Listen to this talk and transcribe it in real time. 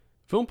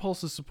Film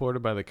Pulse is supported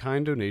by the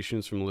kind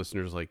donations from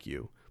listeners like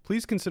you.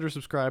 Please consider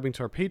subscribing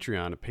to our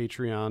Patreon at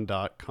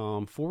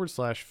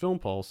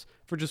patreon.com/filmpulse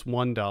for just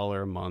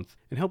 $1 a month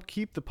and help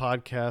keep the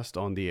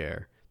podcast on the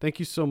air. Thank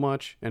you so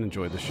much and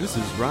enjoy the show. This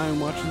is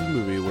Ryan Watches a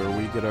Movie, where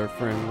we get our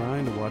friend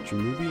Ryan to watch a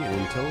movie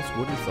and tell us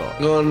what he thought.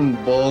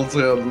 Going balls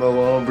out in the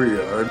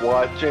lumberyard.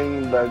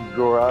 Watching the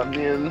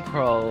Grunion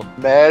Pro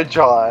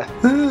Magi.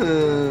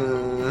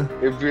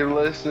 If you're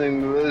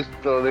listening to this,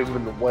 don't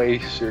even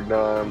waste your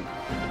time.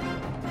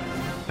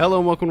 Hello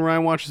and welcome to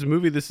Ryan Watches a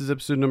Movie. This is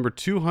episode number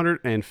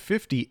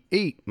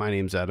 258. My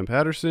name's Adam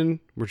Patterson.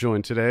 We're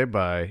joined today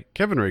by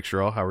Kevin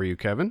Rakestraw. How are you,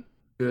 Kevin?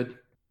 Good.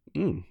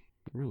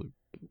 Really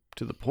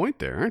to the point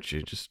there, aren't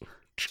you? Just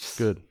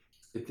good.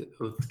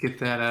 Let's get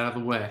that out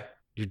of the way.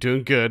 You're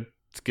doing good.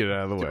 Let's get it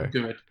out of the way.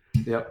 Good.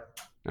 Yep.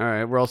 All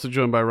right. We're also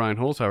joined by Ryan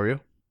Holes. How are you?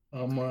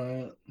 I'm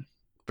alright.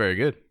 Very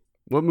good.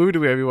 What movie do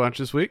we have you watch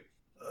this week?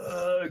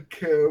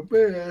 Care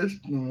Bears,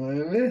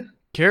 maybe?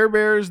 Care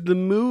Bears the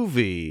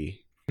movie.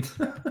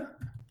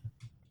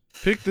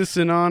 Pick this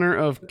in honor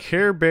of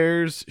Care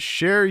Bears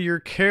Share Your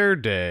Care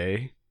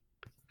Day.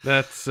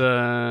 That's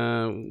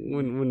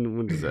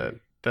when is that?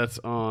 That's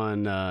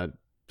on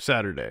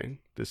Saturday.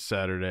 This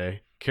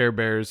Saturday. Care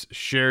Bears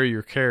Share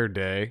Your Care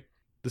Day.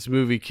 This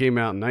movie came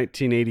out in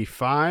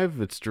 1985.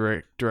 It's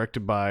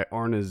directed by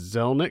Arne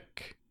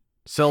Selznick.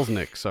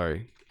 Arne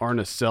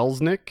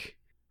Selznick.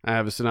 I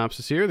have a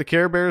synopsis here. The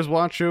Care Bears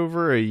watch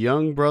over a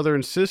young brother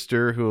and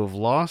sister who have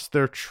lost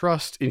their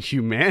trust in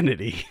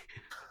humanity.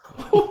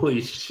 Holy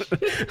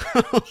shit.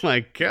 Oh my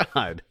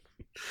god.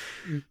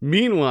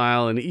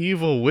 Meanwhile, an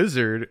evil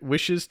wizard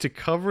wishes to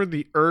cover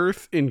the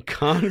earth in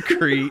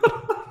concrete.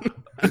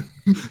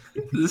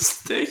 The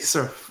stakes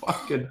are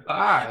fucking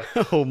high.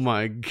 Oh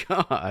my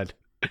god.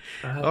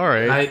 All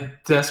right. I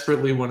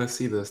desperately want to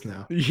see this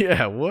now.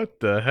 Yeah, what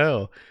the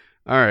hell?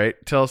 All right,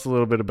 tell us a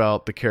little bit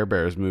about the Care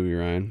Bears movie,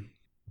 Ryan.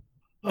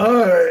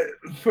 Alright,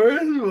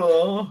 first of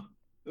all,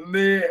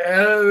 the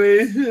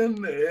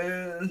animation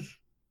is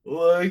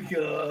like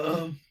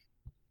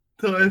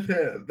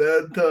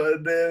that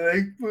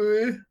Titanic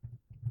movie.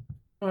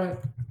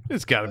 What?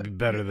 It's got to be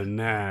better than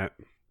that.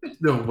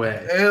 No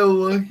way. It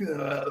looks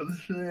about the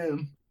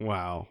same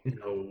Wow.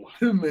 No.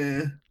 to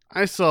me.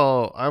 I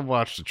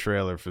watched the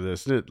trailer for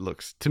this, and it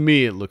looks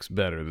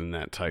better than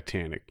that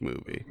Titanic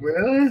movie.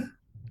 Really?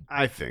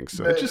 I think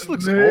so. It just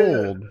looks Maybe-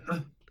 old.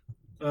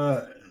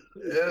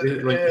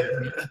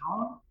 It's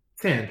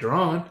hand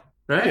drawn,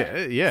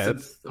 right? Yeah.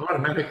 It's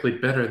automatically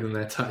better than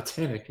that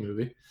Titanic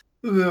movie.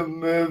 The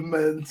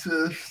movements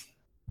just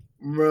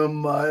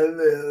remind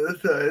me of the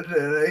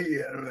Titanic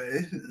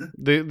animation.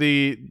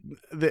 The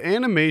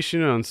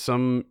animation on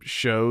some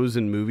shows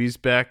and movies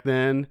back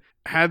then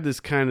had this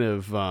kind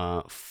of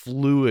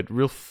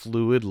real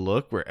fluid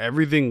look where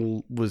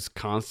everything was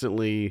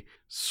constantly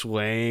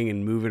swaying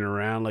and moving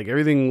around. Like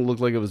everything looked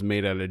like it was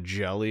made out of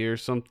jelly or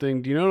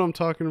something. Do you know what I'm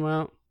talking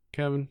about,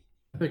 Kevin?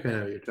 I think I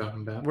know what you're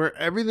talking about. Where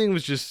everything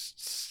was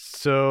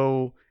just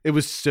so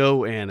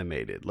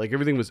animated. Like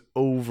everything was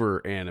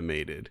over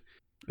animated.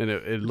 And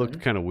it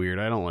looked kind of weird.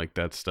 I don't like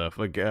that stuff.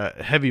 Like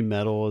Heavy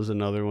Metal is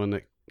another one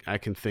that I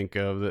can think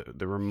of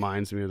that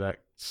reminds me of that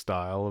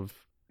style of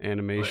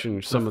animation.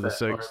 But Some of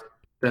the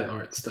that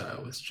art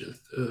style was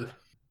just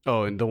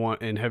Oh, and the one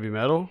in Heavy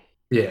Metal?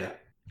 yeah.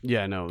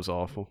 Yeah, no, it was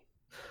awful.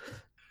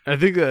 I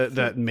think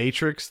that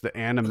Matrix, the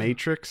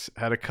Animatrix,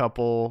 had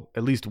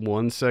at least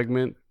one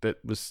segment that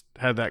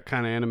had that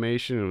kind of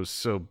animation. It was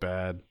so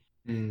bad.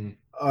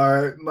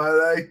 Alright, my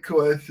next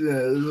question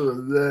is,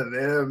 was that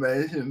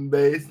animation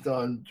based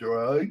on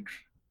drugs?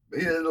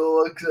 Because it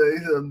looks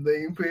like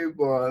something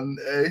people on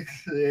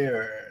XC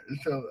or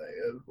something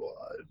has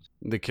watched.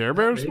 The Care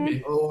Bears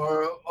Maybe.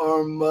 one?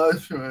 Or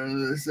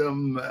mushrooms or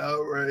something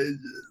outrageous.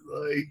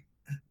 Like,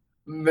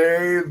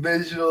 very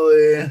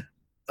visually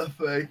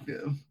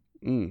effective.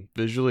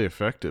 Visually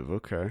effective.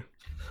 Okay.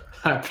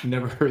 I've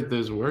never heard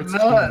those words.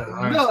 Not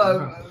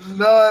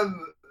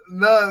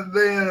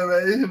the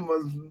animation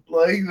was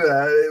like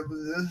that. It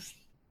was just,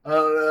 I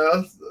don't know how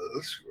else to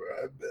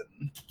describe it.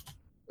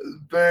 It was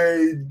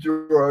very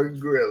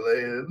drug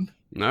related.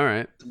 All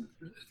right.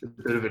 It's a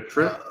bit of a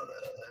trip.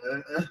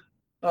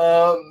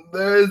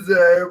 There's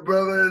a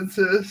brother and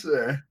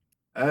sister.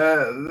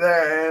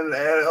 They're in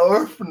an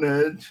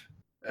orphanage,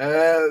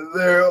 and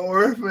their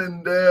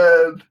orphan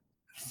dad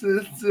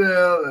sits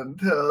down and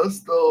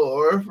tells the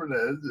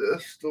orphanage a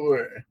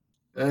story.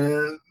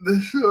 And the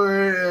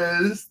story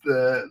is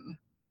that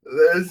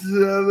there's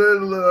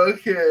another little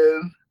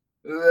kid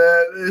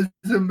that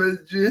is a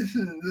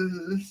magician's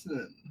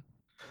assistant,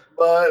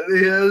 but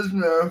he has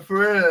no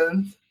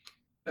friends,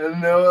 and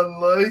no one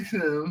likes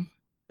him.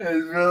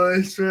 He's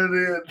really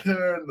starting to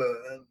turn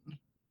on him.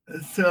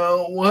 And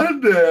so one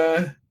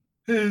day,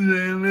 he's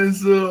in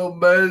this little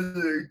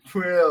magic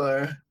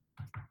trailer,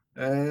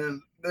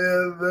 and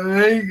the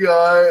main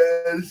guy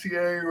is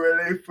getting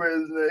ready for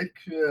his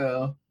next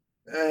show.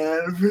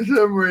 And for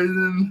some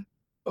reason,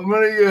 I'm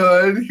going to go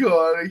ahead and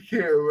call it a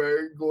Care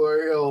Bear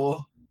Glory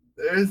Hole.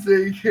 There's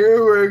a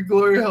Care Bear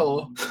Glory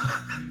Hole.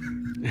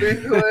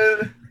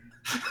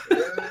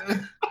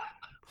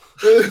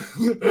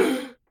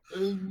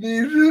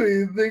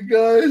 between the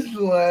guy's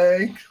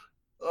leg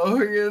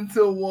against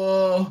the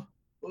wall,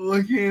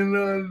 looking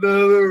at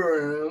another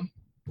room,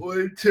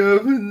 which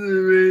happens to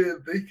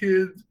be the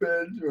kid's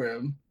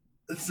bedroom.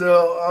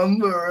 So I'm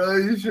not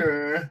really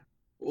sure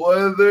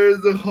whether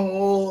there's a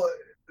hole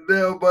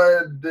down by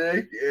a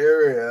dick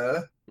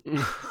area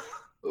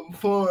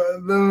for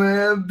the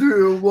man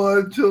to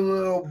watch a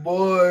little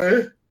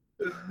boy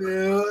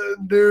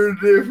do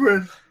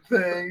different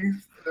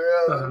things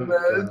throughout the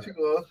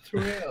magical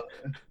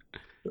trailer.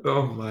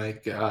 Oh my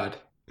god.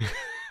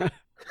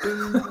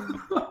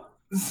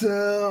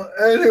 So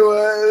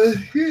anyway, the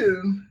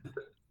kid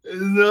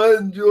is not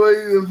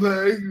enjoying the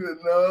fact that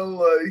no one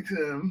likes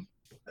him.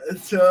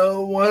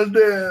 So one day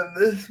in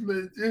this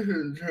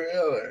magician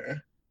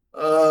trailer,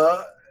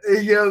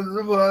 he comes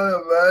upon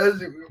a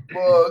magic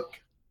book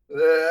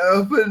that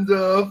opens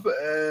up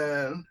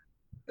and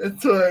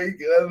it's like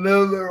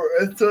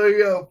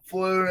a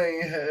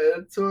floating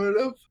head sort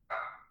of.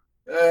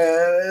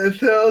 And it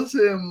tells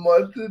him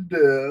what to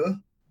do.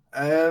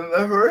 And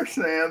the first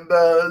thing it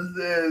does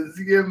is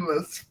give him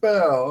a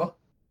spell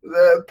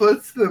that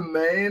puts the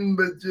main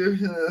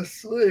magician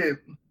asleep.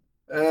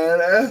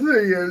 And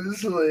after he goes to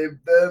sleep,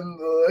 then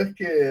the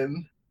kid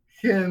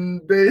can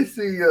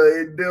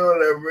basically do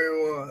whatever he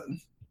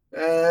wants.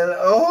 And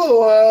all the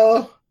while,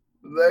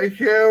 the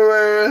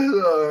cameras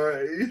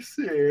are, you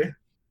see,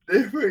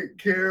 different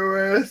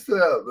cameras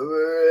throughout the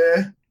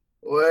movie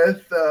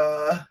with,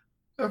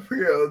 I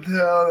forget what the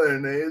hell their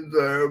names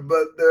are,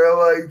 but they're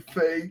like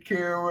fake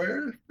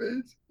cameras,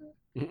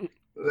 basically.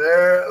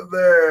 They're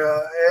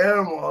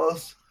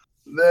animals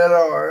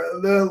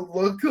that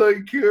look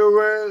like Care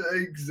Bears,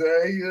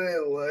 exactly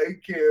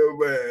like Care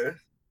Bears,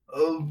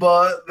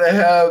 but they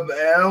have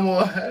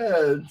animal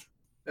heads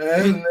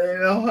and they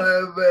don't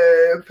have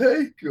a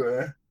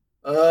picture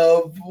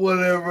of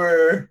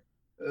whatever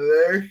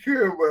their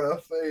Care Bear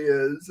thing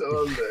is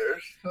on their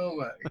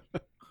stomach.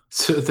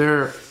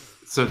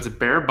 So it's a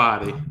bare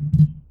body.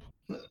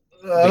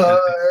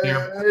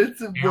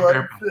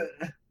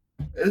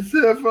 It's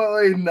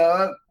definitely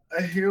not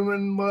a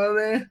human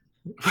body.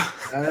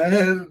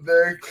 And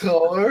they're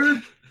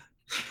colored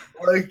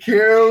like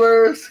Care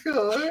Bears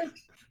colors.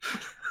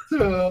 So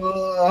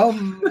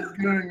I'm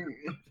going,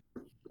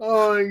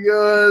 oh my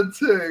god,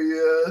 say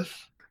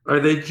yes. Are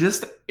they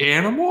just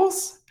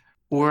animals?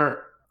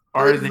 Or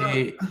are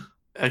they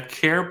a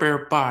Care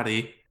Bear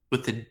body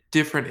with a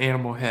different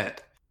animal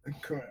head?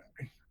 Correct.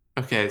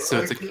 Okay, so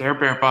it's a Care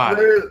Bear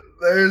body.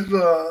 There's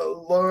a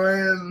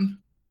lion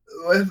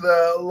with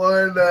a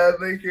lion that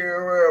the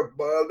Care Bear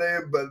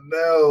body, but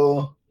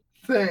no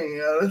thing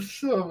on its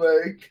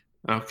stomach.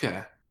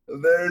 Okay.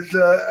 There's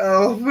an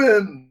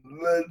elephant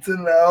that's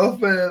an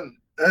elephant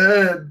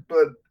head,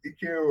 but the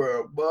Care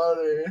Bear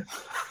body.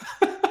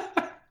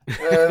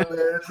 And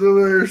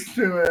there's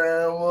two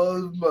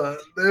animals,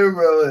 but they're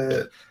really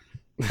it.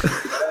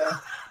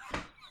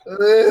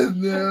 There's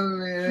no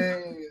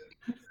meaning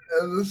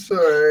of the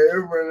story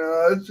for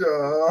not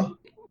y'all.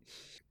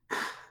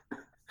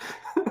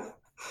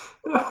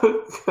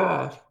 Oh,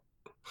 God.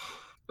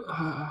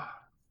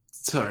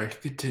 Sorry,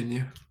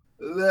 continue.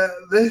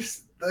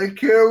 The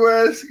Care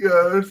Bears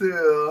go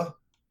to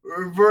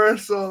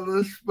reverse all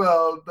the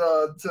spell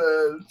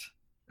nonsense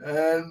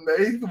and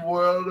make the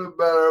world a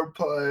better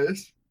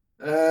place.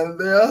 And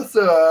they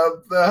also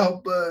have the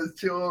help of the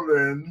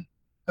children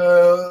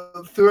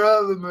who,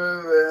 throughout the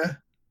movie,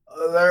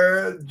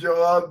 their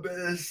job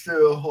is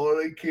to hold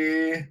a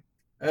key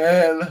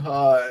and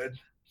hide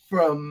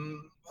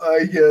from,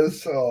 I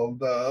guess, all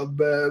the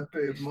bad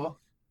people.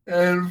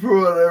 And for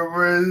whatever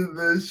reason,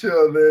 the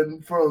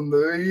children from the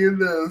beginning of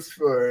the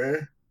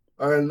story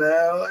are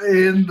now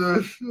in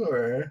the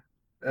story,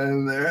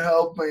 and they're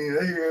helping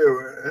the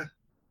hero.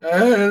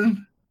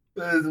 And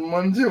there's a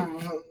bunch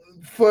of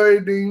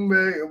fighting,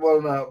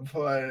 well, not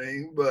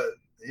fighting, but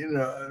you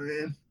know what I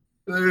mean.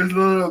 There's a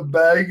little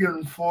back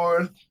and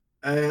forth,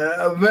 and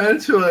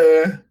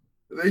eventually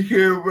the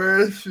Care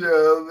Bears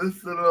show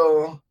this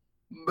little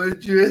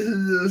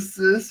magician's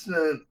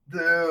assistant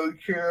to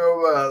care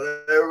about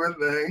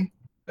everything,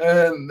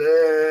 and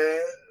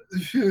they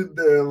shoot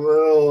their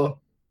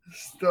little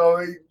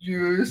stomach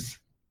juice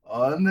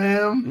on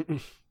him.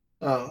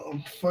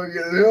 Fuck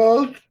it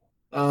called.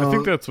 I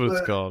think that's what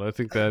it's called. I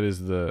think that is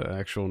the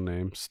actual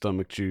name,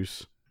 stomach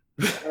juice.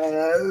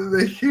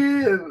 The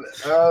kid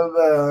of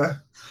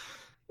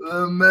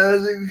the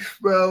magic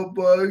spell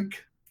book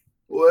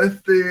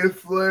with the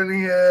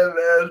floating head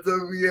ends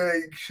up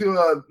getting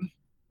shot.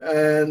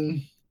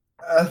 And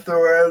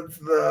afterwards,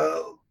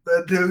 the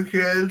two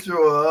kids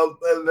show up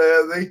and they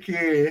have the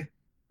key.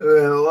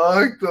 They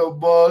lock the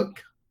book,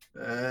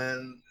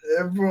 and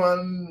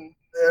everything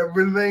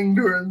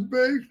turns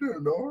back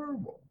to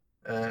normal.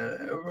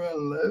 And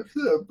everyone lives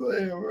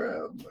happily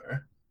ever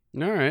after.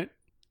 All right.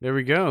 There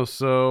we go.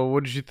 So,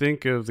 what did you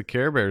think of the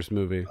Care Bears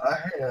movie?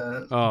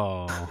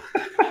 Oh.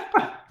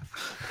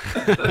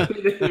 You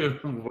didn't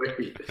even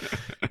wait.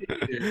 You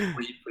didn't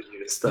wait for you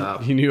to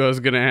Stop. You knew I was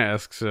gonna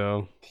ask,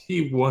 so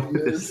He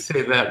wanted to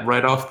say that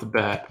right off the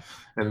bat,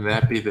 and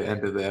that be the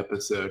end of the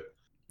episode.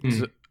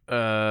 So,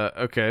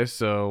 okay.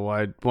 So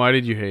why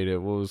did you hate it?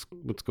 What's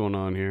going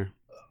on here?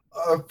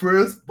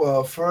 First of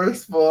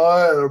all, I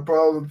had a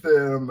problem with the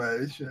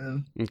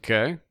animation.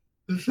 Okay.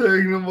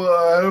 Second of all,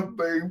 I had a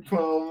big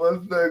problem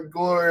with the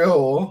glory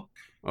hole.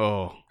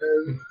 Oh,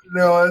 And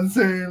no one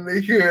seemed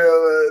to care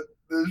that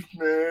this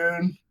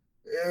man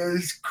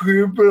is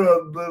creeping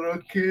on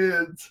little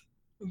kids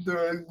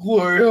through a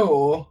glory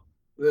hole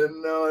that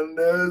no one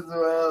knows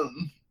about.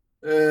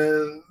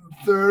 And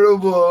third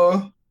of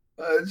all,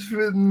 I just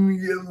didn't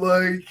get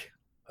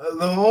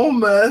the whole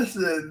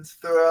message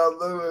throughout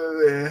the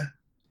movie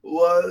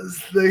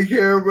was the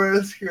Care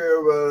Bears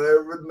care about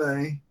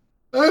everything.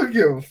 I don't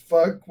give a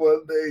fuck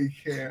what they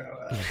care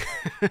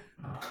about.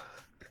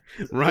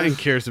 Ryan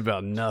cares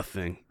about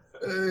nothing.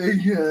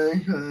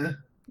 Exactly.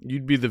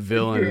 You'd be the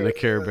villain in the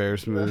Care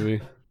Bears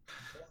movie.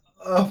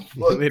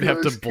 Fuck They'd have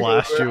to those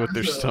blast Care you with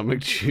their Bears. stomach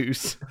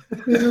juice.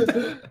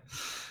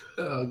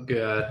 Oh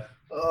god.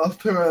 I'll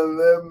turn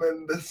them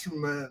into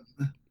cement.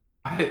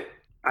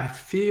 I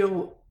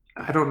feel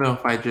I don't know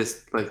if I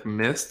just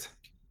missed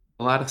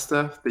a lot of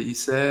stuff that you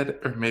said,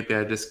 or maybe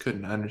I just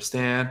couldn't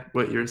understand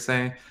what you were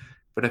saying.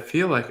 But I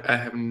feel like I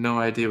have no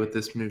idea what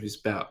this movie's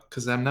about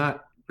because I'm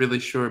not really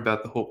sure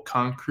about the whole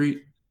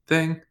concrete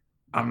thing.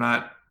 I'm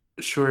not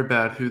sure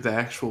about who the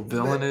actual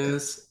villain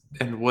is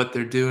and what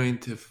they're doing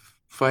to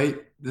fight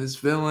this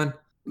villain.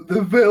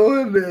 The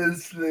villain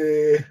is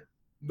the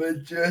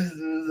Justice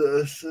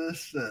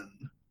assistant.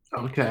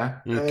 Okay.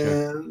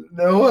 Okay. And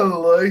no one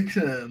likes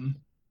him.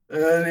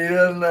 And he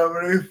doesn't have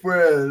any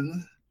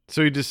friends.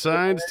 So he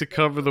decides to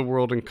cover the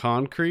world in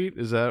concrete.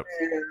 Is that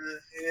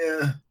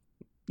Yeah.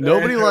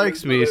 nobody And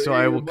likes me, so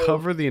I will unbelievable.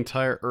 cover the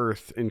entire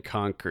Earth in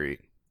concrete.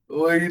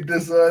 Well, he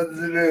decides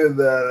to do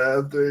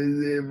that after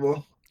he's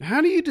evil.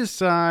 How do you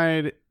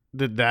decide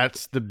that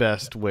that's the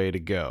best way to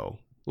go?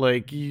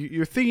 Like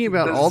you're thinking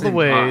about Doesn't all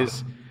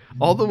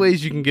the seem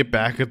ways you can get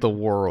back at the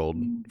world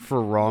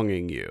for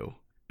wronging you,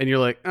 and you're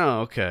like,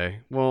 oh, okay,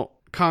 well,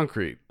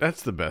 concrete,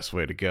 that's the best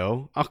way to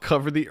go. I'll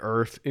cover the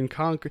Earth in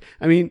concrete.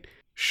 I mean,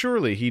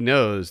 surely he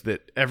knows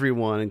that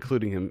everyone,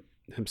 including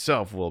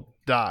himself, will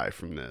die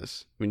from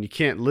this. I mean, you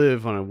can't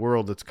live on a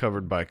world that's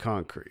covered by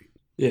concrete.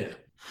 Yeah.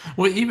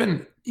 Well,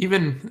 even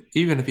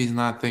if he's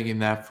not thinking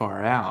that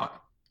far out,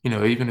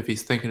 even if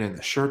he's thinking in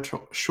the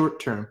short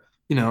term,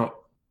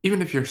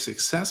 even if you're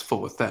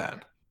successful with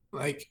that,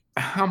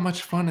 how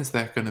much fun is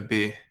that going to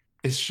be?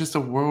 It's just a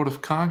world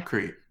of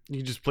concrete.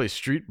 You just play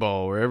street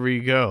ball wherever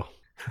you go.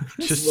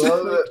 Just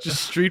Love it.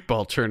 just street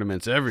ball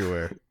tournaments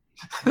everywhere.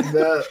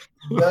 That,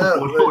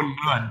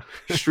 1-on-1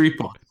 street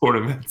ball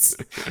tournaments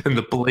in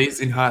the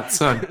blazing hot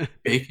sun,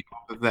 baking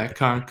off of that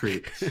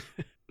concrete.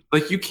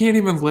 You can't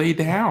even lay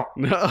down.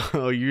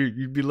 No,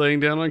 you'd be laying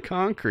down on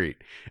concrete.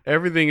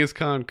 Everything is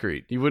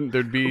concrete. You wouldn't.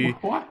 There'd be.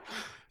 What?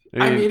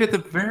 I mean, at the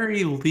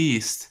very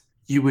least,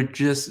 you would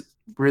just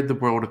rid the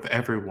world of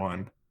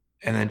everyone,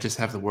 and then just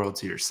have the world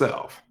to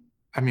yourself.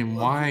 I mean,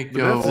 why but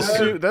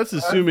go? that's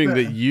assuming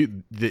that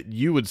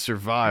you would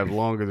survive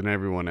longer than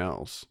everyone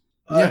else.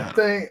 Yeah. I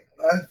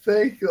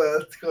think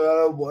that's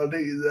kind of what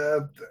he's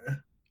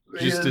after.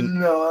 Just Because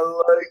no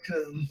one likes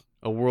him.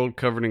 A world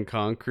covered in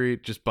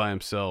concrete just by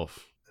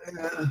himself.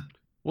 Yeah.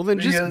 Well, then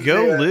just Because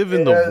go they- live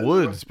in they the had-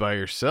 woods by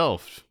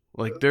yourself.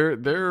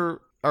 There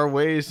are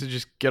ways to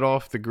just get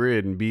off the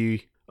grid and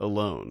be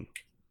alone.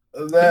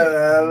 That,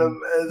 Adam,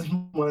 is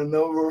my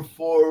number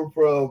 4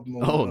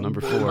 problem. Oh, number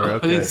 4.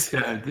 Okay. These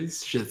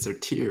shits are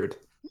tiered.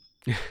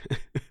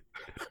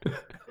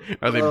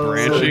 Are they So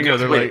branching?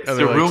 Are Wait, there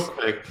so real like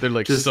quick, they're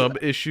like just- sub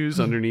issues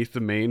underneath the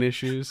main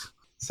issues,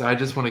 So I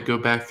just want to go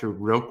back through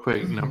real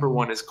quick. Number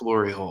 1 is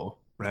Glory Hole,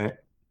 right?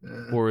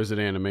 Yeah. or is it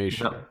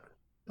animation? No.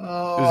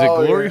 Oh, Is it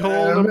Glory yeah,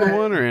 Hole number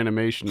 1 or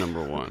animation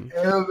number 1?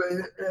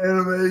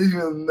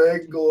 Animation,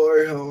 then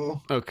Glory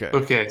Hole. Okay.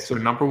 Okay, so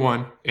number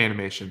 1,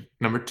 animation.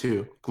 Number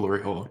 2,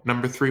 Glory Hole.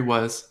 Number 3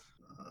 was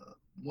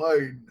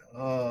Wait,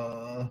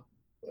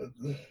 what's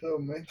the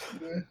stomach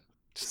do?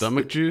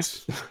 Stomach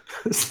juice?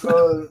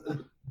 Uh,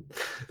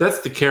 That's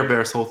the Care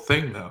Bears whole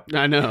thing, though.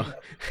 I know.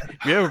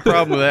 If you have a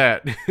problem with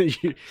that,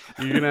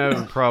 you're gonna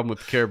have a problem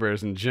with Care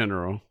Bears in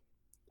general.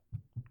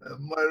 that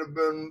might have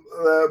been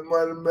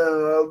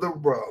another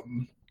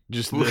problem.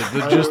 Just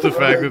the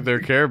fact that they're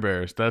Care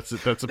Bears. That's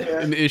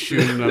an issue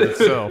in and of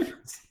itself.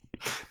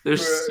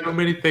 There's so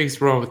many things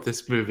wrong with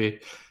this movie.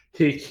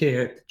 He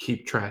can't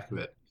keep track of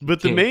it.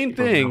 But the Can't main keep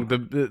 'em thing,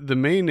 going. the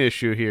main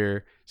issue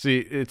here, see,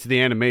 it's the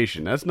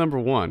animation. That's number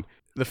 1.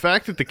 The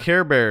fact that the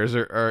Care Bears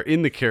are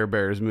in the Care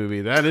Bears movie,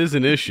 that is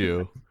an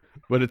issue,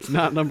 but it's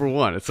not number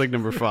 1. It's like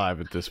number 5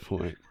 at this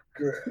point.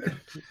 Great.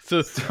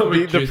 So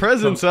Stomach the juice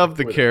presence comes of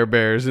the with- Care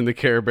Bears in the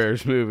Care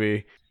Bears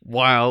movie,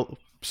 while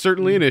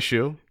certainly an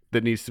issue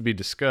that needs to be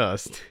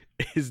discussed,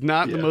 is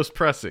not the Yeah. most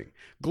pressing.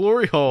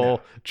 Glory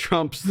Hole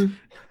trumps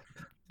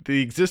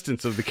the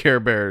existence of the Care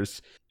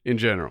Bears in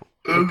general.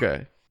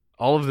 Okay.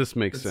 All of this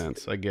makes It's-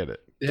 sense. I get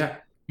it. Yeah.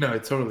 No,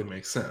 it totally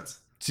makes sense.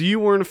 So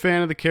you weren't a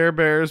fan of the Care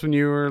Bears when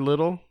you were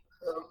little?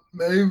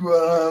 Maybe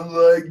I'm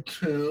like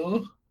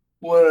 2,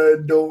 what I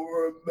don't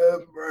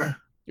remember.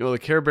 Well, the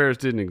Care Bears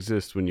didn't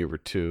exist when you were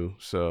 2,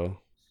 so...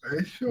 Are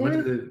you sure? When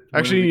did the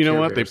Actually, you know Care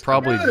what? They Bears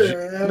come probably...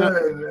 out?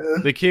 No,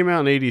 they came out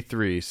in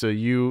 83, so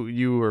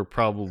you were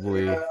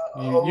probably...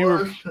 You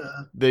were...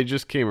 They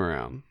just came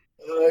around.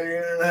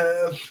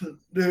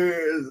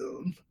 There's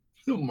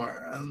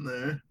somewhere around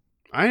there.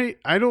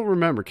 I don't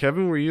remember.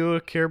 Kevin, were you a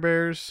Care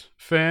Bears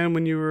fan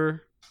when you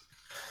were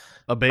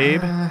a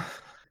babe?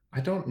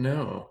 I don't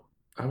know.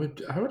 I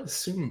would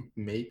assume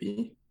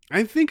maybe.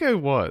 I think I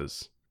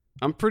was.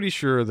 I'm pretty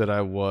sure that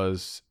I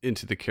was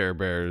into the Care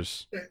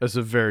Bears as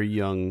a very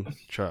young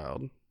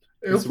child.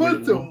 It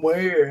wasn't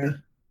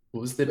weird.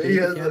 What was the date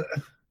again?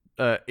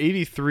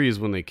 83 is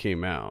when they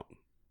came out.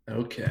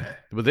 Okay.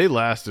 But they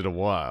lasted a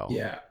while.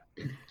 Yeah.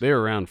 They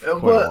were around for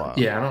quite a while.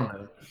 Yeah, I don't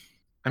know.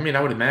 I mean,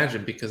 I would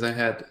imagine because I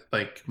had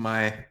like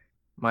my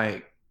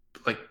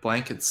like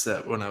blanket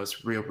set when I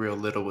was real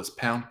little was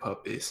Pound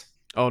Puppies.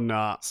 Oh,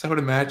 nah. So I would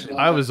imagine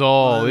I was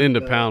all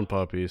into Pound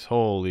Puppies.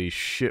 Holy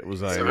shit,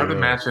 was I! So I would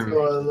imagine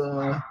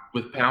But,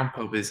 with Pound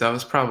Puppies, I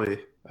was probably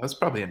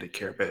into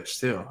Care Bears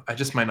too. I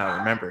just might not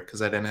remember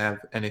because I didn't have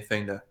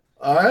anything to.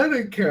 I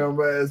didn't care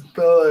about his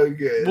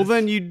pillowcase. Well,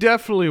 then you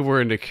definitely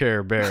were into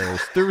Care Bears.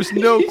 There was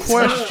no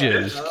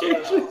question. I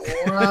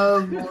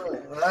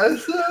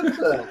said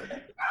that.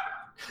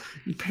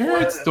 Your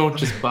parents don't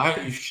just buy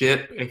you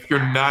shit if you're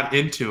not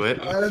into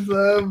it. I said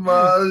when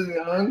I was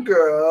younger,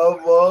 I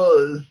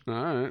was. All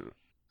right.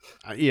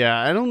 Yeah,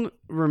 I don't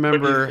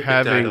remember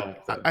having.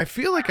 I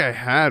feel like I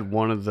had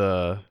one of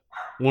the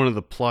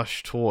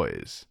plush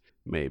toys.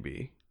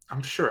 Maybe.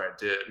 I'm sure I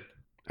did.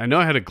 I know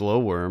I had a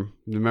glowworm.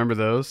 Remember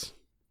those?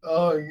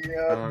 Oh,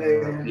 yeah,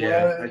 dude.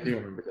 Yeah, I do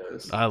remember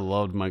those. I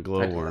loved my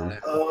glowworm.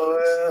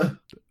 Oh, yeah.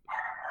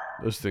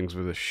 Those things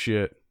were the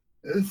shit.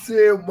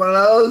 See, when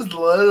I was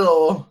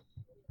little,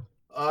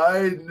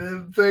 I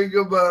didn't think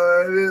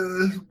about any of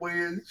this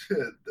weird shit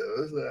that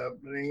was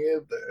happening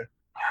either.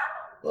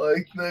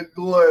 Like the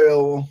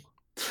glow.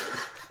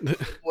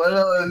 When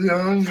I was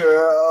younger,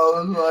 I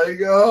was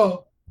like,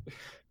 oh,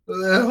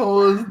 that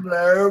hole's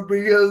there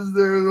because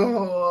there's a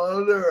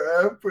whole other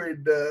every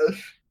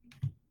desk.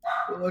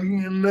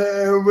 Looking in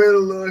every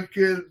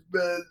looking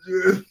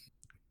bedroom.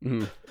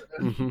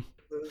 Mm-hmm.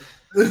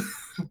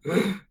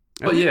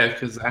 Well, yeah,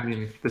 because I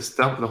mean,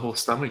 the whole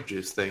stomach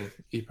juice thing,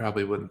 you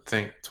probably wouldn't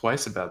think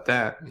twice about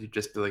that. You'd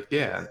just be like,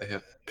 yeah, they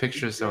have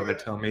pictures on their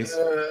tummies.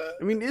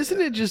 I mean, isn't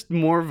it just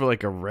more of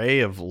like a ray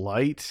of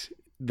light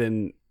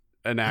than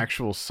an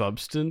actual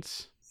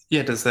substance?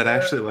 Yeah, does that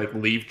actually like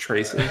leave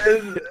traces?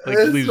 Like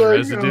leaves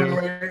residue?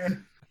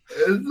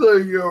 It's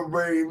like a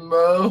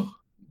rainbow.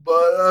 But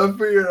I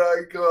figured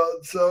I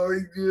got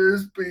stomach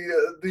juice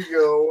to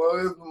go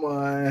with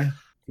my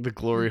the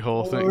glory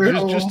hole thing,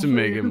 just to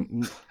make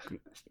it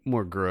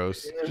more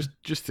gross,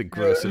 just to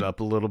gross it up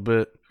a little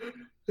bit.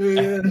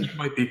 Yeah. You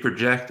might be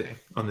projecting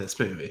on this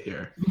movie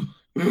here.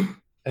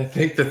 I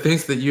think the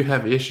things that you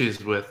have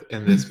issues with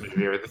in this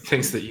movie are the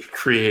things that you've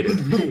created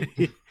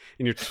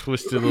in your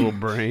twisted little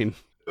brain.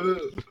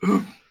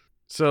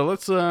 So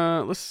let's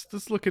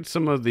look at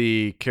some of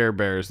the Care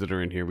Bears that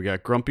are in here. We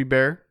got Grumpy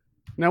Bear.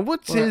 Now,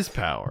 what's his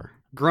power?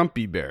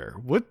 Grumpy Bear.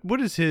 What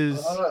is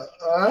his?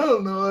 I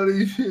don't know what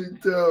he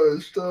should tell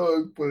his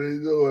stomach, but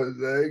he's always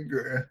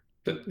angry.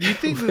 You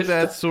think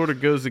that sort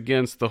of goes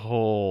against the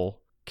whole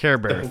Care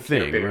Bear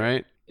thing,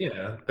 right?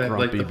 Yeah, that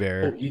Grumpy like the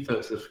Bear. whole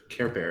ethos of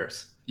Care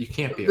Bears. You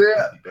can't be a They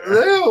Grumpy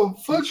Bear. have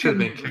You should have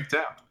been kicked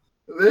out.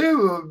 They have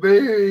a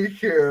baby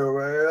Care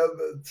Bear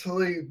that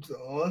sleeps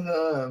all the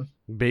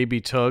time.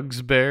 Baby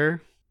Tugs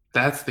Bear.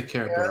 That's the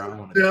Care Bear I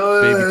want.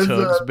 Baby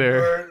Tugs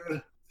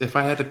Bear. If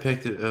I had to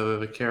pick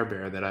a Care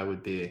Bear that I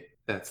would be,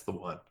 that's the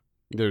one.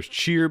 There's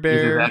Cheer Either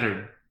Bear, that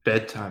or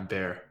Bedtime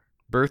Bear.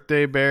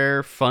 Birthday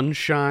Bear,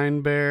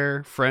 Funshine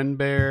Bear, Friend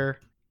Bear,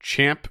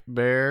 Champ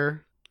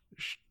Bear,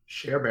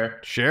 Share Bear.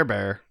 Share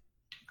Bear,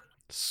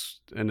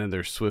 and then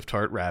there's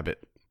Swift-Heart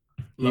Rabbit.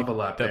 Love a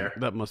lot bear.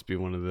 That must be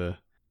one of the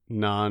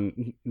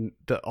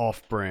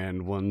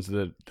off-brand ones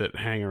that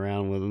hang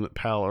around with them, that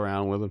pal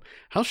around with them.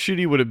 How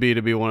shitty would it be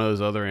to be one of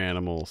those other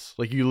animals?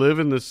 Like, you live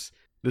in this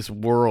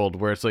world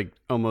where it's like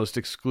almost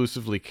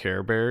exclusively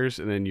Care Bears,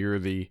 and then you're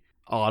the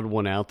odd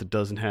one out that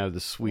doesn't have the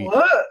sweet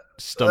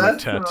stomach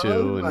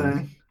tattoo.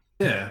 And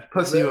yeah,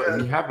 plus you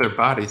have their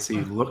body, so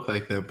you look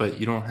like them, but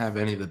you don't have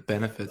any of the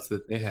benefits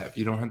that they have.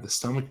 You don't have the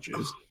stomach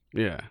juice.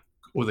 Yeah.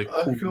 Or the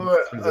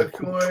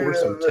cool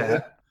torso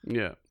tat.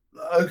 Yeah.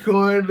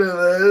 According to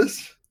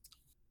this,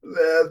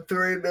 they have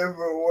 3 different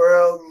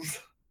worlds.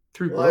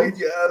 3 worlds? Like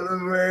at the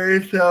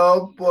very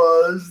top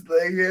was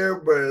the Care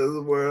Bears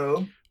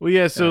world. Well,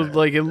 yeah, so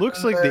like it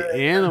looks like the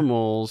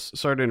animals,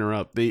 sorry to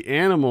interrupt, the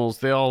animals,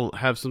 they all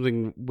have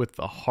something with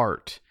the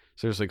heart.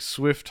 So there's like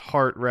Swift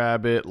Heart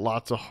Rabbit,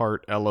 Lots of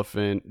Heart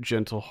Elephant,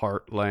 Gentle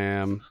Heart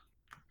Lamb.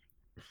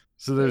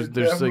 So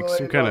there's like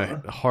some kind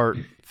of heart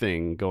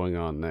thing going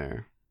on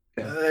there.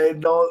 They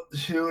don't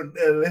shoot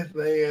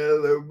anything out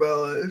of their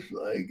bellies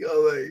like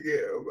other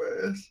Care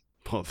Bears.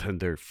 Well, then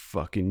they're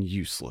fucking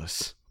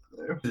useless.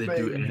 Do they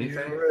do anything?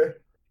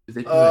 favorite. Do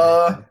they do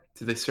Uh, anything?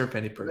 Do they serve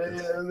any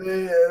purpose?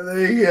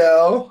 They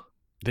yell.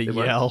 They They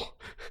what? yell.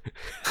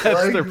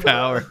 That's Like their the-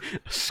 power.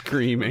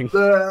 Screaming.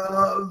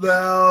 The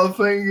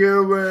elephant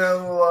Care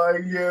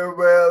like Care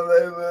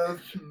they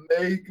just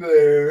make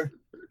there.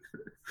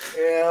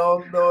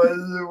 And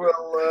noises were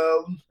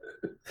loud.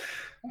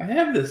 I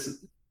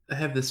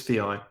have this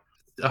feeling,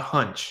 a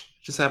hunch,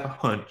 just have a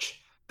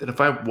hunch that if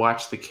I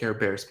watch the Care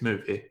Bears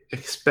movie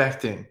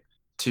expecting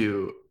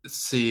to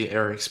see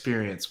or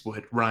experience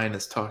what Ryan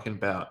is talking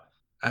about,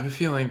 I have a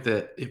feeling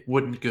that it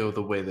wouldn't go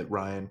the way that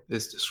Ryan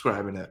is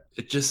describing it.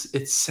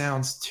 It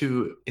sounds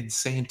too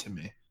insane to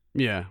me.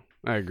 Yeah,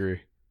 I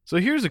agree. So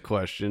here's a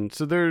question.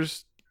 So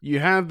you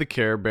have the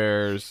Care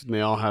Bears, and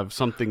they all have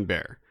something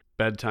bear,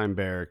 bedtime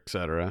bear,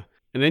 etc.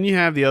 And then you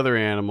have the other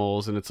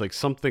animals, and it's like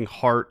something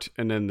heart,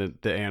 and then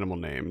the animal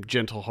name.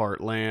 Gentle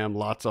heart lamb,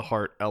 lots of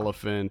heart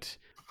elephant,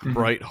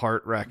 bright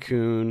heart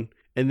raccoon.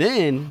 And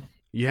then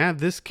you have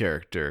this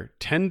character,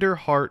 tender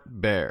heart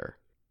bear.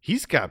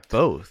 He's got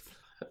both.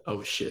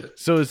 Oh shit.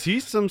 So is he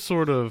some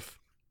sort of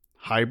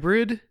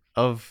hybrid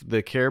of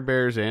the Care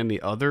Bears and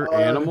the other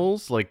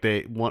animals? Like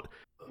one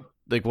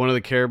of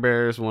the Care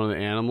Bears, one of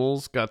the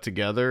animals got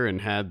together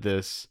and had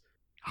this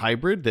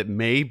hybrid that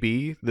may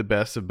be the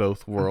best of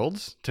both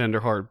worlds.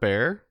 Tenderheart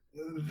Bear.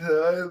 To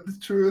tell you the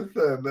truth,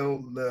 I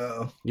don't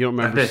know. You don't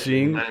remember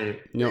seeing?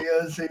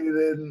 Because he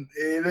didn't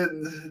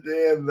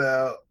stand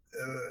out.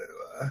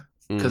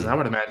 Because Mm. I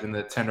would imagine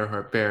that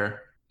Tenderheart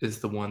Bear is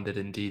the one that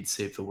indeed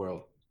saved the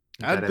world.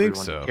 I Got think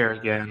everyone so. to care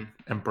again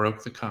and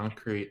broke the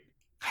concrete.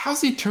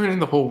 How's he turning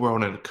the whole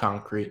world into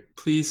concrete?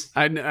 Please.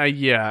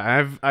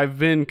 I've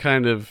been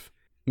kind of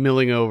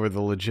milling over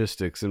the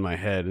logistics in my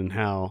head and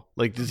how,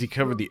 like, does he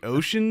cover the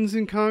oceans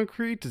in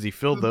concrete? Does he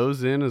fill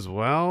those in as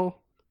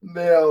well?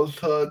 They'll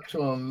touch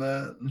on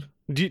that.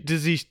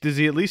 Does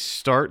he at least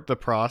start the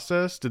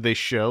process? Did they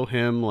show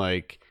him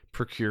like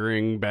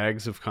procuring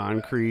bags of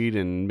concrete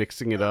and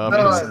mixing it up?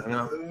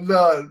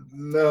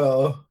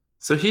 No.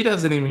 So he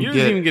doesn't even He doesn't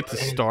even get to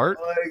start.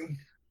 Like,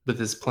 with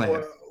his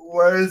plan.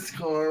 worst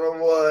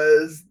carnival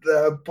is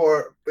that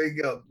part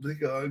pick up the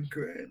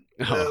concrete.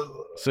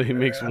 Oh, so he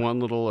makes one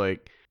little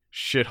like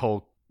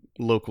shithole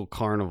local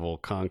carnival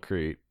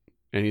concrete,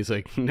 and he's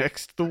like,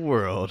 next the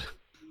world.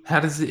 How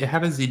does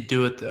he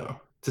do it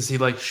though? Does he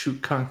like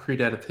shoot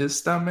concrete out of his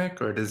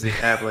stomach, or does he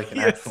have like an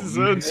He has actual his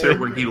own mixer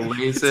where he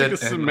lays It's it like a and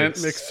cement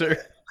like, mixer.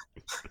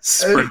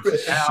 spreads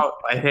it out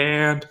by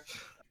hand?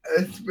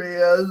 It's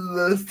because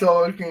of this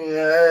talking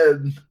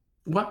head.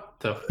 What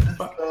the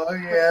fuck?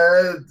 Talking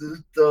head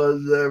just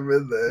does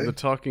everything. The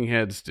talking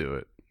heads do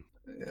it.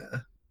 Yeah.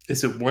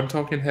 Is it one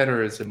talking head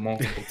or is it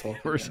multiple talking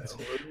Where's- heads?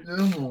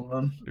 Just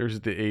one. There's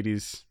the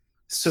 80s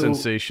So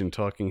sensation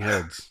talking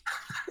heads.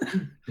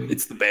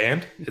 it's the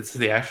band. It's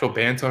the actual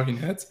band Talking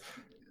Heads.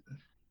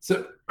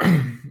 So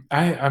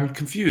I'm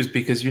confused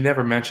because you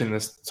never mentioned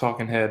this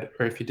Talking Head,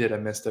 or if you did, I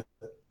missed it.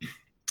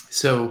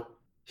 So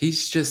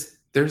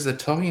there's a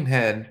Talking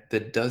Head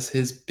that does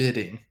his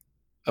bidding,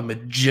 a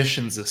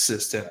magician's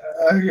assistant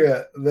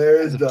Okay,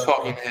 there's as a the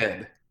Talking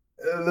Head.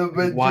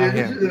 Why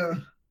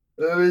him?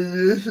 The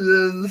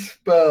magician's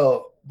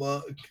spell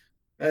book,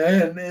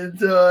 and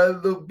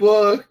inside the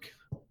book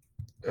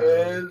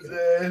is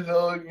a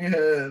talking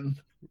head.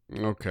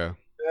 Okay.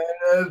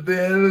 And at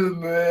the end of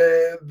the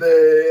day,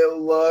 they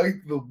lock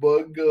the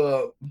book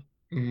up.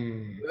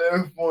 Mm,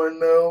 Therefore,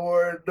 no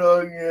more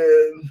talking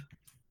head.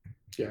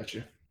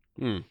 gotcha.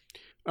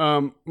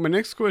 My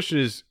next question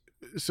is,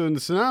 so in the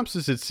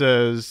synopsis it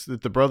says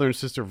that the brother and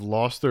sister have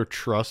lost their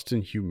trust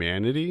in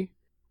humanity.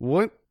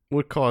 What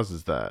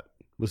causes that?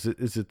 Is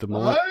it the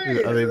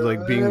are they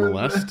like being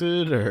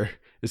molested, or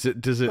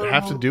does it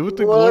have to do with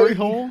the glory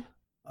hole?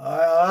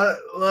 I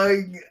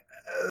like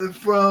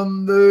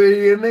from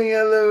the beginning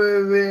of the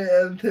movie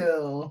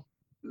until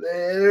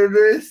they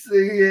introduce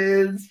the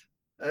kids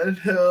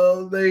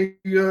until they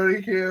go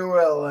to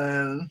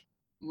Carolyn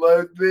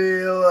might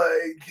be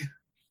like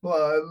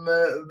 5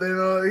 minutes. They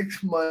don't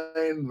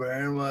explain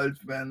very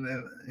much about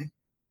anything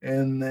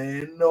in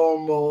the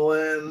normal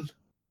end.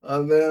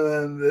 Other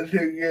than the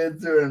two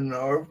kids are in an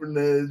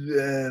orphanage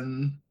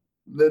and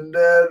the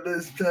dad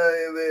is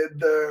telling the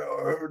entire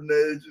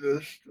orphanage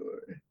a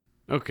story.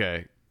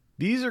 Okay.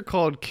 These are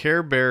called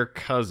Care Bear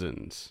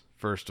cousins,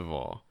 first of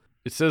all.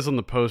 It says on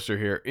the poster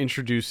here,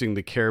 introducing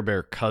the Care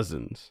Bear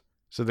cousins.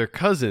 So they're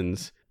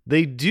cousins.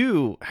 They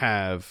do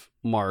have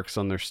marks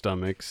on their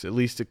stomachs, at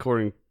least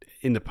according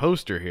in the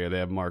poster here, they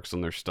have marks on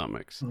their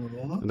stomachs.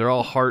 And they're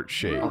all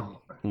heart-shaped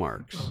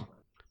marks.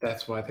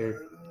 That's why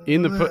they're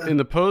In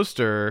the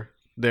poster,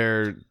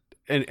 they're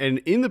and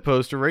in the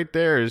poster right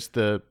there is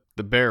the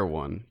bear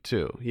one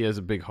too. He has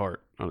a big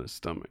heart on his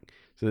stomach.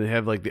 So they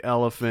have like the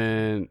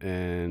elephant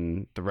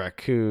and the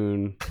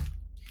raccoon.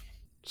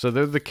 So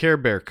they're the Care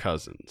Bear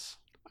cousins.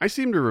 I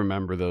seem to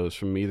remember those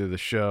from either the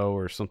show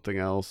or something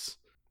else.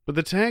 But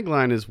the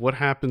tagline is, "What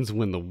happens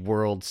when the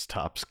world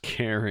stops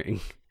caring?"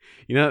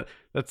 You know,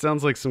 that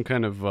sounds like some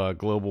kind of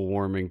global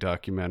warming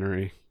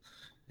documentary.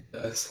 It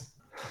does.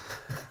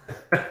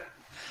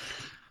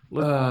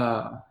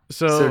 So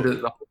So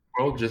the whole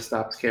world just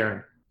stops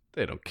caring.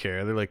 they don't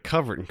care. They're like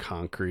covered in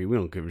concrete. We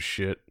don't give a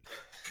shit.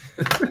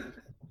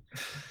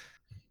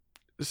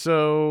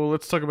 So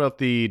let's talk about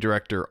the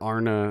director,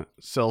 Arna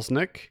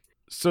Selznick.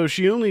 So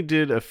she only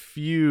did a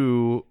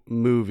few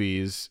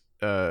movies.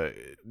 The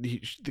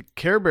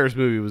Care Bears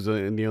movie was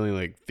the only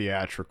like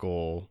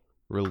theatrical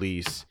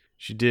release.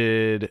 She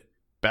did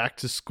Back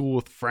to School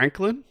with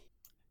Franklin,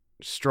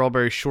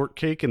 Strawberry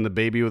Shortcake, and The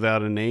Baby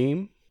Without a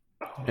Name.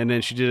 And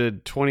then she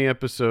did 20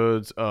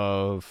 episodes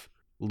of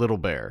Little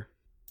Bear.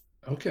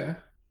 Okay.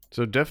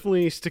 So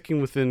definitely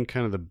sticking within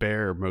kind of the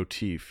bear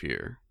motif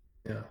here.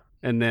 Yeah.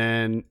 And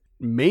then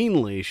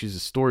mainly she's a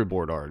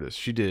storyboard artist.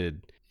 She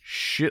did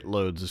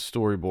shitloads of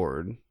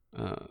storyboard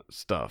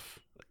stuff.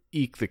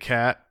 Eek the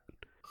Cat,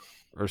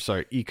 or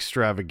sorry, Eek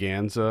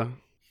Extravaganza,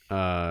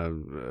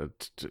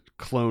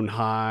 Clone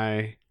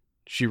High.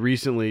 She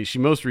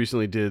most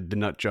recently did The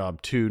Nut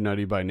Job 2,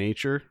 Nutty by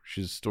Nature.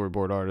 She's a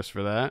storyboard artist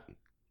for that.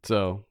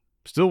 So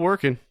still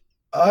working.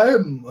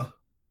 I'm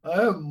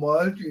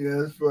watching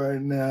this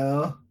right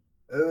now.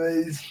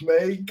 And these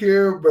fake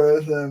Care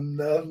Bears have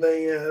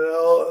nothing at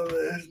all.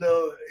 There's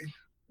no,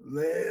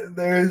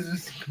 they're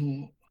just,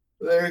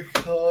 they're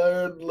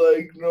colored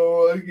like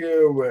normal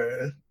Care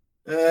Bears.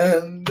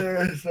 And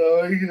they're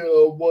showing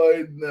a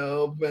white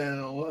nail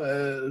panel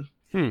head.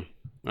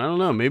 I don't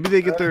know. Maybe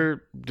they get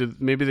their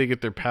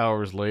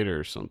powers later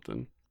or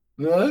something.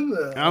 I don't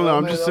know.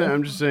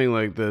 I'm just saying.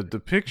 Like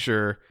the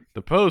picture,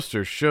 the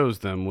poster shows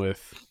them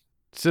with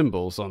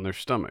symbols on their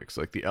stomachs.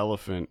 Like the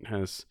elephant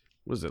has,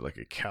 what is it, like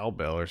a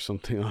cowbell or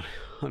something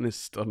on his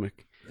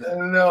stomach?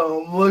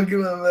 No, I'm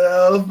looking at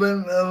the elephant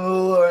and the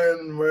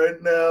lion right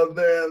now.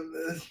 They're in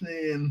the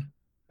scene,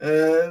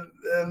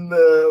 and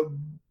the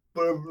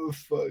whatever the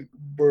fuck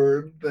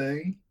bird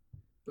thing.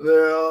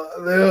 They're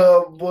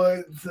all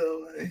white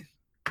silly.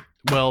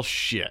 Well,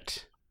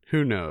 shit.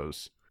 Who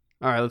knows?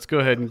 All right, let's go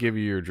ahead and give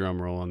you your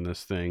drum roll on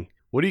this thing.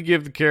 What do you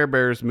give the Care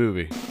Bears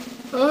movie?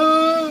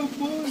 Oh,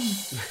 boy.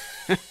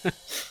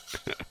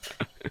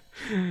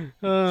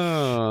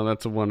 Oh,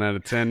 that's a 1 out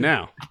of 10.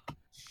 Now,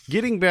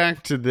 getting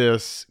back to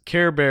this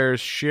Care Bears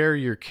Share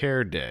Your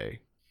Care Day.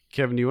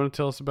 Kevin, do you want to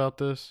tell us about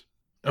this?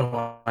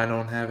 Oh, I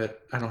don't have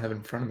it. I don't have it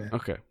in front of me.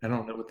 Okay. I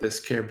don't know what this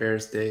Care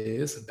Bears Day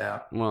is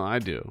about. Well, I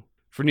do.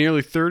 For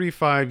nearly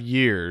 35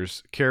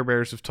 years, Care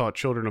Bears have taught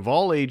children of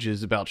all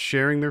ages about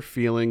sharing their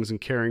feelings and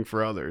caring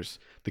for others.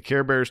 The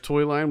Care Bears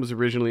toy line was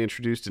originally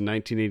introduced in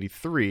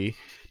 1983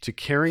 to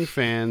caring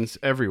fans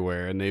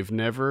everywhere, and they've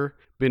never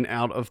been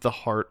out of the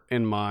heart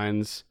and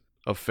minds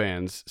of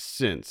fans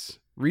since.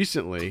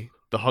 Recently,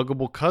 the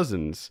Huggable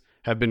Cousins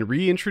have been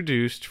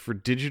reintroduced for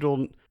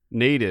digital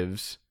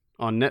natives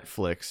on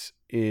Netflix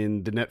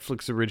in the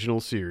Netflix original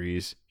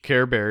series,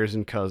 Care Bears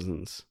and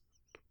Cousins.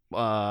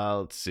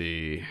 Let's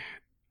see.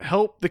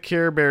 Help the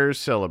Care Bears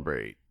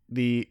celebrate.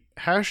 The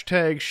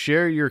hashtag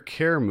Share Your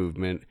Care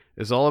movement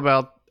is all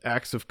about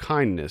acts of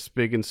kindness,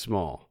 big and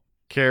small.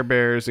 Care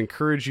Bears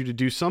encourage you to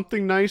do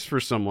something nice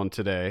for someone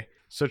today,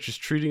 such as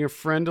treating a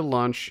friend to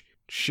lunch,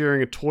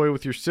 sharing a toy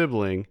with your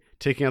sibling,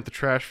 taking out the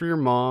trash for your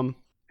mom,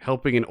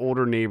 helping an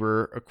older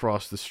neighbor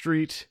across the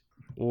street,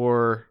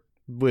 or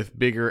with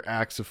bigger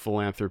acts of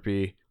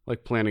philanthropy,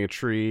 like planting a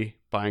tree,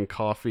 buying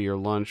coffee or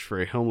lunch for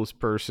a homeless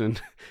person.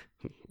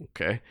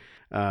 Okay.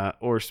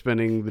 Or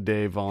spending the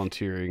day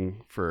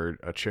volunteering for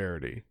a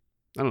charity.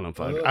 I don't know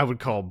if I would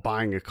call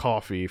buying a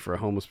coffee for a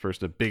homeless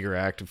person a bigger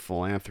act of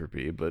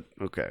philanthropy, but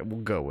okay,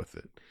 we'll go with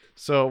it.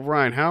 So,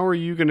 Ryan, how are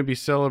you going to be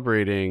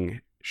celebrating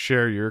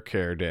Share Your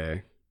Care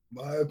Day?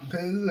 By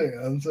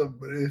pissing on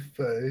somebody's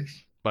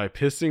face. By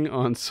pissing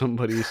on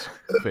somebody's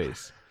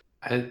face.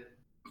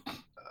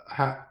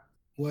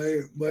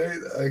 Wait,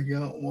 I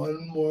got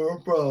one more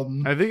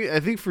problem. I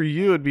think for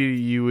you it'd be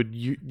you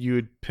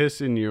would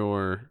piss in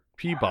your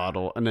pee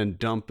bottle and then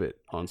dump it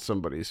on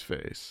somebody's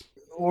face.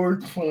 Or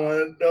try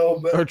to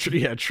dump it. Or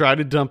try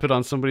to dump it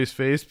on somebody's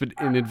face, but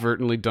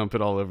inadvertently dump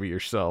it all over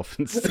yourself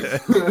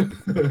instead.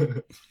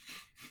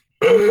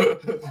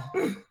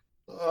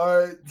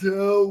 Alright,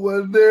 so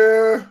when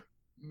they're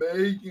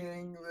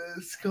making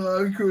this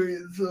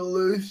concrete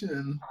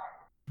solution,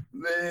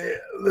 they're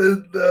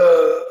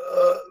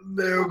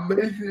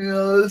making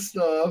all this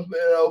stuff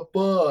in a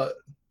pot,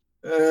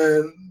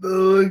 and they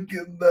look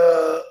at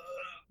the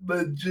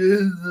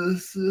jizz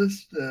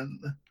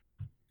assistant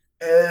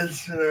and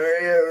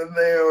snurry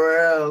everything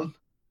around,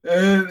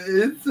 and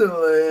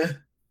instantly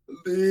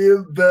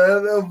the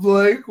vat of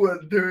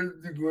liquid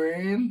turns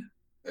green,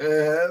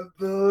 and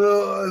the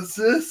little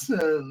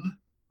assistant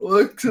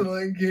looks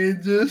like he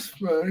just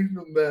drank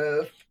the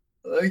bath,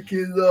 like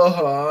he's all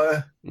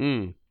high.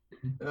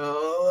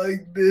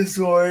 Like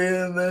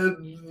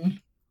disoriented.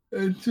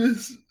 It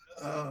just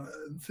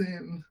it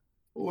seems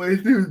way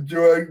too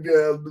drugged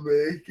out to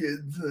be a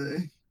kid's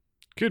thing.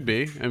 Could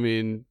be. I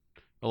mean,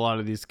 a lot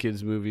of these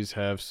kids' movies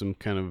have some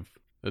kind of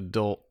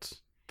adult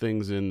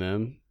things in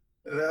them.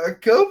 And a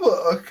couple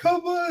of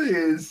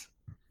these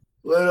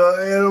little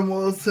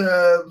animals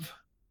have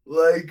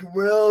like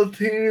real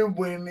teeny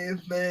weeny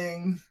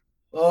things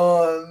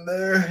on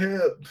their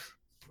hips,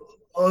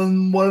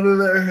 on one of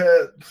their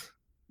hips.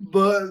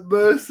 But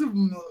most of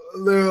them,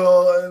 they're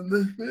all in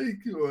the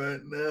speaker right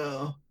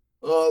now.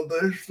 Oh,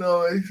 their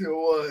stomachs are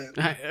white.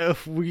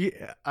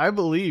 I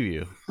believe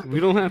you. We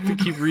don't have to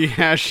keep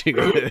rehashing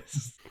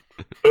this.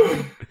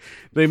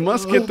 They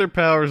must get their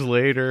powers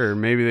later, or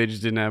maybe they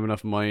just didn't have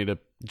enough money to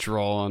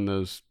draw on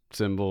those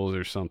symbols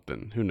or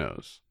something. Who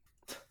knows?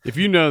 If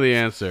you know the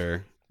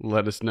answer,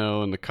 let us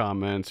know in the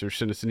comments or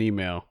send us an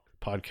email,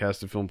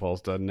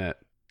 podcast@filmpulse.net.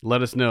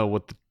 Let us know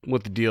what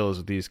the deal is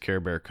with these Care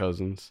Bear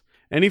cousins.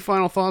 Any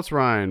final thoughts,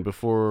 Ryan,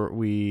 before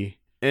we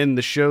end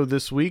the show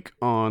this week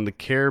on the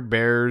Care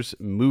Bears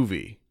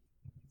movie?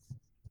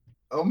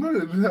 I'm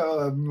going to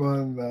tell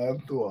everyone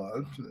not to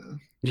watch this.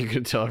 You're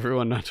going to tell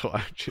everyone not to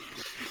watch it?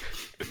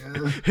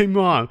 Yeah. Hey,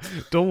 Mom,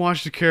 don't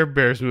watch the Care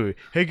Bears movie.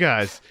 Hey,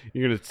 guys,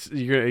 you're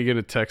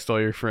gonna text all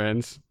your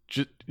friends.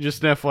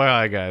 Just an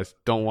FYI, guys,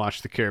 don't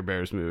watch the Care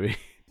Bears movie.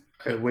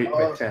 I wait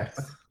my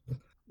text.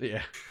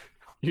 Yeah.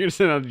 You're going to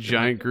send out a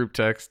giant group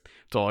text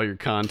to all your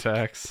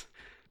contacts.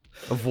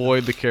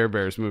 Avoid the Care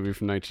Bears movie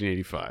from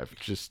 1985.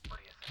 Just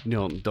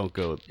don't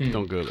go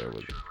there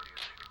with it.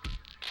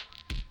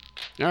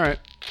 All right.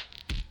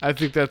 I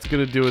think that's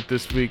going to do it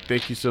this week.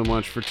 Thank you so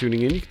much for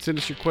tuning in. You can send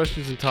us your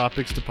questions and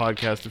topics to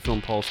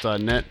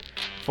podcast@filmpulse.net.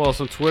 Follow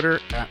us on Twitter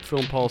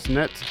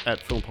 @FilmPulseNet,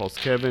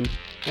 @FilmPulseKevin,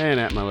 and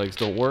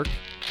 @MyLegsDon'tWork.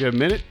 If you have a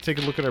minute, take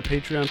a look at our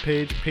Patreon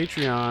page,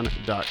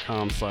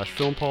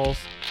 patreon.com/FilmPulse.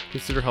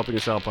 Consider helping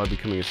us out by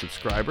becoming a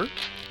subscriber.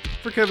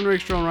 For Kevin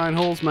Rakestraw and Ryan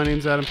Holes, my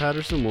name's Adam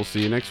Patterson. We'll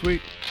see you next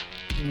week.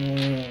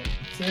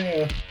 See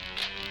ya.